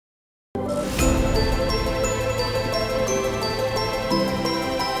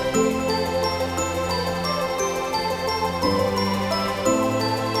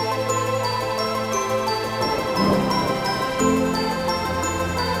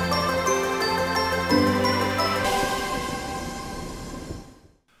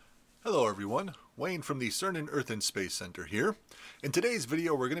Wayne from the CERN Earth and Space Center here. In today's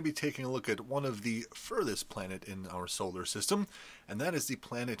video, we're going to be taking a look at one of the furthest planet in our solar system, and that is the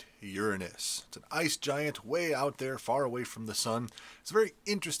planet Uranus. It's an ice giant way out there, far away from the sun. It's a very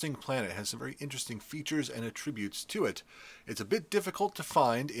interesting planet. It has some very interesting features and attributes to it. It's a bit difficult to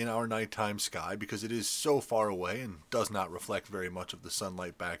find in our nighttime sky because it is so far away and does not reflect very much of the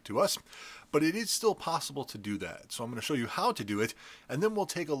sunlight back to us, but it is still possible to do that. So I'm going to show you how to do it, and then we'll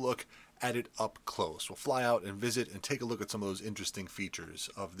take a look at it up close. We'll fly out and visit and take a look at some of those interesting features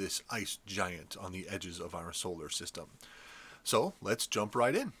of this ice giant on the edges of our solar system. So let's jump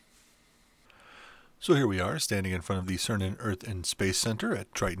right in. So here we are, standing in front of the CERN Earth and Space Center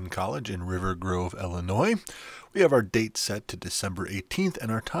at Triton College in River Grove, Illinois. We have our date set to December 18th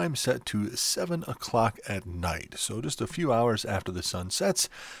and our time set to 7 o'clock at night. So just a few hours after the sun sets,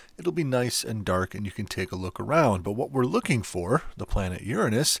 it'll be nice and dark and you can take a look around. But what we're looking for, the planet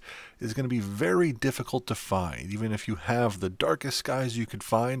Uranus, is going to be very difficult to find. Even if you have the darkest skies you could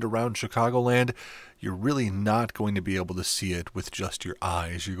find around Chicagoland, you're really not going to be able to see it with just your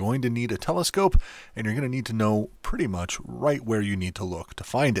eyes. You're going to need a telescope, and you're going to need to know pretty much right where you need to look to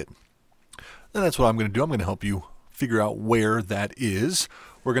find it. And that's what I'm going to do. I'm going to help you figure out where that is.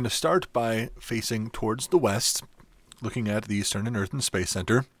 We're going to start by facing towards the west, looking at the CERN Earth and Space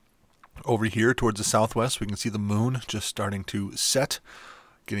Center. Over here towards the southwest, we can see the moon just starting to set,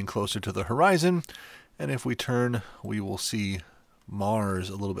 getting closer to the horizon. And if we turn, we will see Mars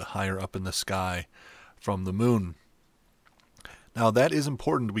a little bit higher up in the sky from the moon. Now that is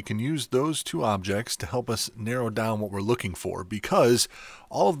important. We can use those two objects to help us narrow down what we're looking for, because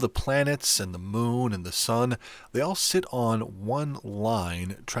all of the planets and the moon and the sun, they all sit on one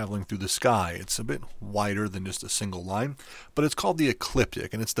line traveling through the sky. It's a bit wider than just a single line, but it's called the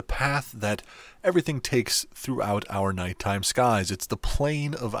ecliptic, and it's the path that everything takes throughout our nighttime skies. It's the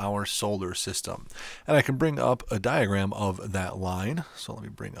plane of our solar system. And I can bring up a diagram of that line. So let me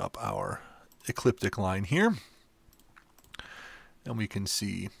bring up our ecliptic line here. And we can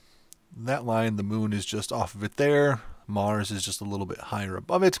see that line, the moon is just off of it there. Mars is just a little bit higher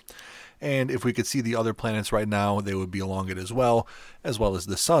above it. And if we could see the other planets right now, they would be along it as well as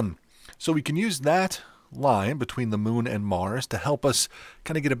the sun. So we can use that line between the moon and Mars to help us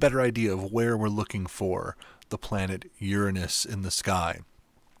kind of get a better idea of where we're looking for the planet Uranus in the sky.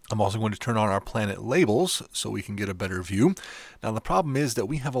 I'm also going to turn on our planet labels so we can get a better view. Now the problem is that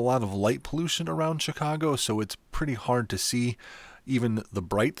we have a lot of light pollution around Chicago, so it's pretty hard to see even the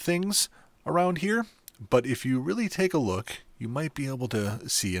bright things around here. But if you really take a look, you might be able to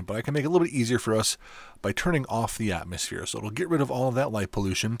see it. But I can make it a little bit easier for us by turning off the atmosphere. So it'll get rid of all of that light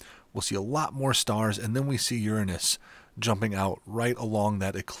pollution. We'll see a lot more stars, and then we see Uranus jumping out right along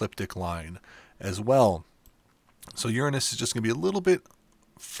that ecliptic line as well. So Uranus is just going to be a little bit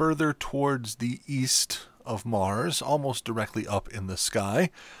further towards the east of Mars, almost directly up in the sky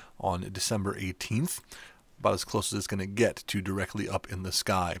on December 18th, about as close as it's going to get to directly up in the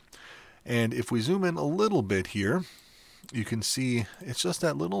sky. And if we zoom in a little bit here, you can see it's just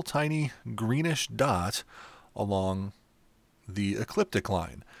that little tiny greenish dot along the ecliptic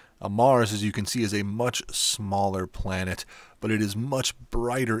line. Mars, as you can see, is a much smaller planet, but it is much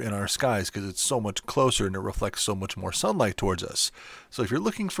brighter in our skies because it's so much closer and it reflects so much more sunlight towards us. So if you're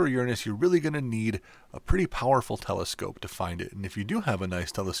looking for Uranus, you're really going to need a pretty powerful telescope to find it. And if you do have a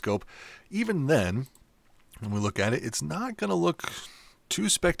nice telescope, even then, when we look at it, it's not going to look too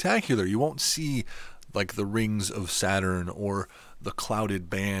spectacular. You won't see like the rings of Saturn or the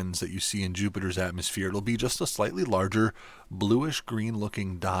clouded bands that you see in Jupiter's atmosphere. It'll be just a slightly larger bluish green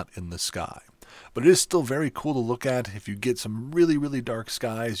looking dot in the sky. But it is still very cool to look at. If you get some really, really dark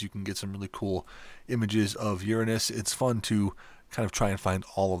skies, you can get some really cool images of Uranus. It's fun to kind of try and find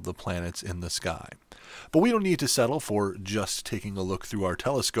all of the planets in the sky. But we don't need to settle for just taking a look through our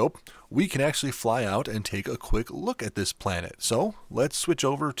telescope. We can actually fly out and take a quick look at this planet. So let's switch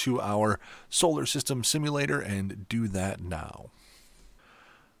over to our solar system simulator and do that now.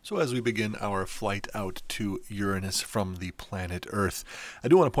 So as we begin our flight out to Uranus from the planet Earth, I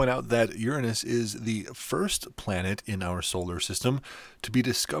do want to point out that Uranus is the first planet in our solar system to be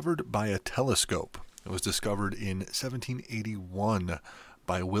discovered by a telescope. It was discovered in 1781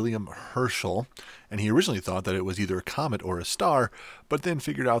 by William Herschel, and he originally thought that it was either a comet or a star, but then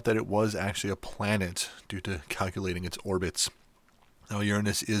figured out that it was actually a planet due to calculating its orbits. Now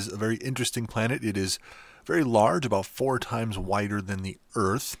Uranus is a very interesting planet. It is very large, about 4 times wider than the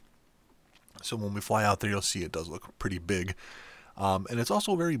Earth. So when we fly out there, you'll see it does look pretty big. And it's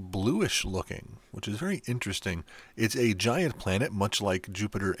also very bluish looking, which is very interesting. It's a giant planet, much like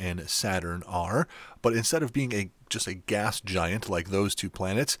Jupiter and Saturn are, but instead of being just a gas giant like those two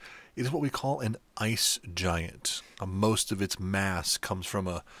planets, it is what we call an ice giant. Most of its mass comes from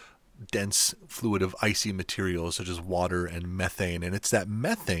a dense fluid of icy materials such as water and methane, and it's that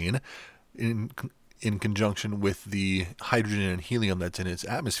methane in conjunction with the hydrogen and helium that's in its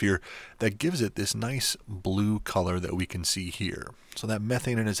atmosphere that gives it this nice blue color that we can see here. So that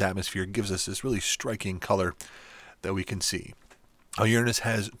methane in its atmosphere gives us this really striking color that we can see. Uranus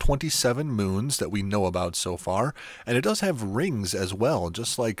has 27 moons that we know about so far, and it does have rings as well,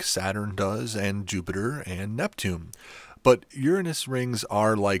 just like Saturn does and Jupiter and Neptune. But Uranus rings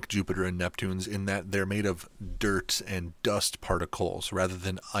are like Jupiter and Neptune's in that they're made of dirt and dust particles rather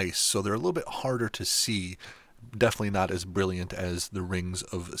than ice, so they're a little bit harder to see, definitely not as brilliant as the rings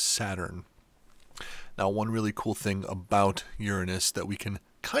of Saturn. Now, one really cool thing about Uranus that we can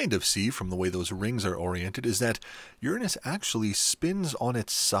kind of see from the way those rings are oriented is that Uranus actually spins on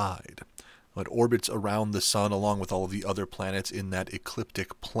its side. It orbits around the sun along with all of the other planets in that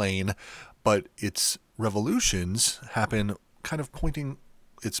ecliptic plane, but its revolutions happen kind of pointing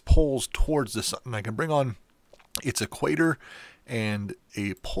its poles towards the sun. And I can bring on its equator and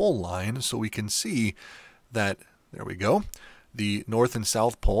a pole line so we can see that, there we go, the north and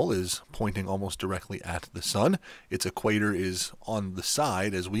south pole is pointing almost directly at the sun. Its equator is on the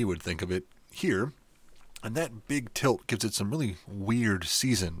side, as we would think of it here. And that big tilt gives it some really weird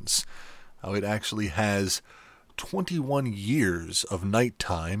seasons. It actually has 21 years of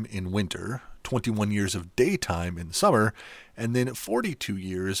nighttime in winter, 21 years of daytime in summer, and then 42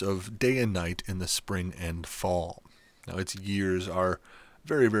 years of day and night in the spring and fall. Now, its years are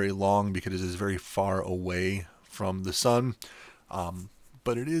very, very long because it is very far away from the sun,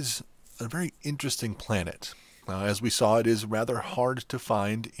 but it is a very interesting planet. As we saw, it is rather hard to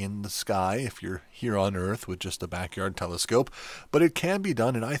find in the sky if you're here on Earth with just a backyard telescope, but it can be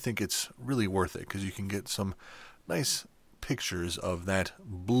done, and I think it's really worth it because you can get some nice pictures of that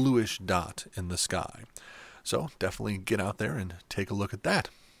bluish dot in the sky. So definitely get out there and take a look at that.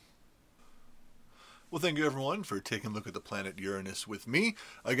 Well, thank you everyone for taking a look at the planet Uranus with me.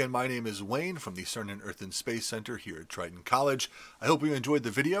 Again, my name is Wayne from the CERN and Earth and Space Center here at Triton College. I hope you enjoyed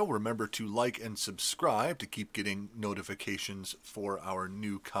the video. Remember to like and subscribe to keep getting notifications for our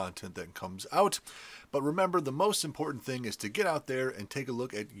new content that comes out. But remember, the most important thing is to get out there and take a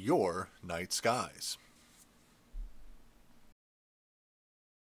look at your night skies.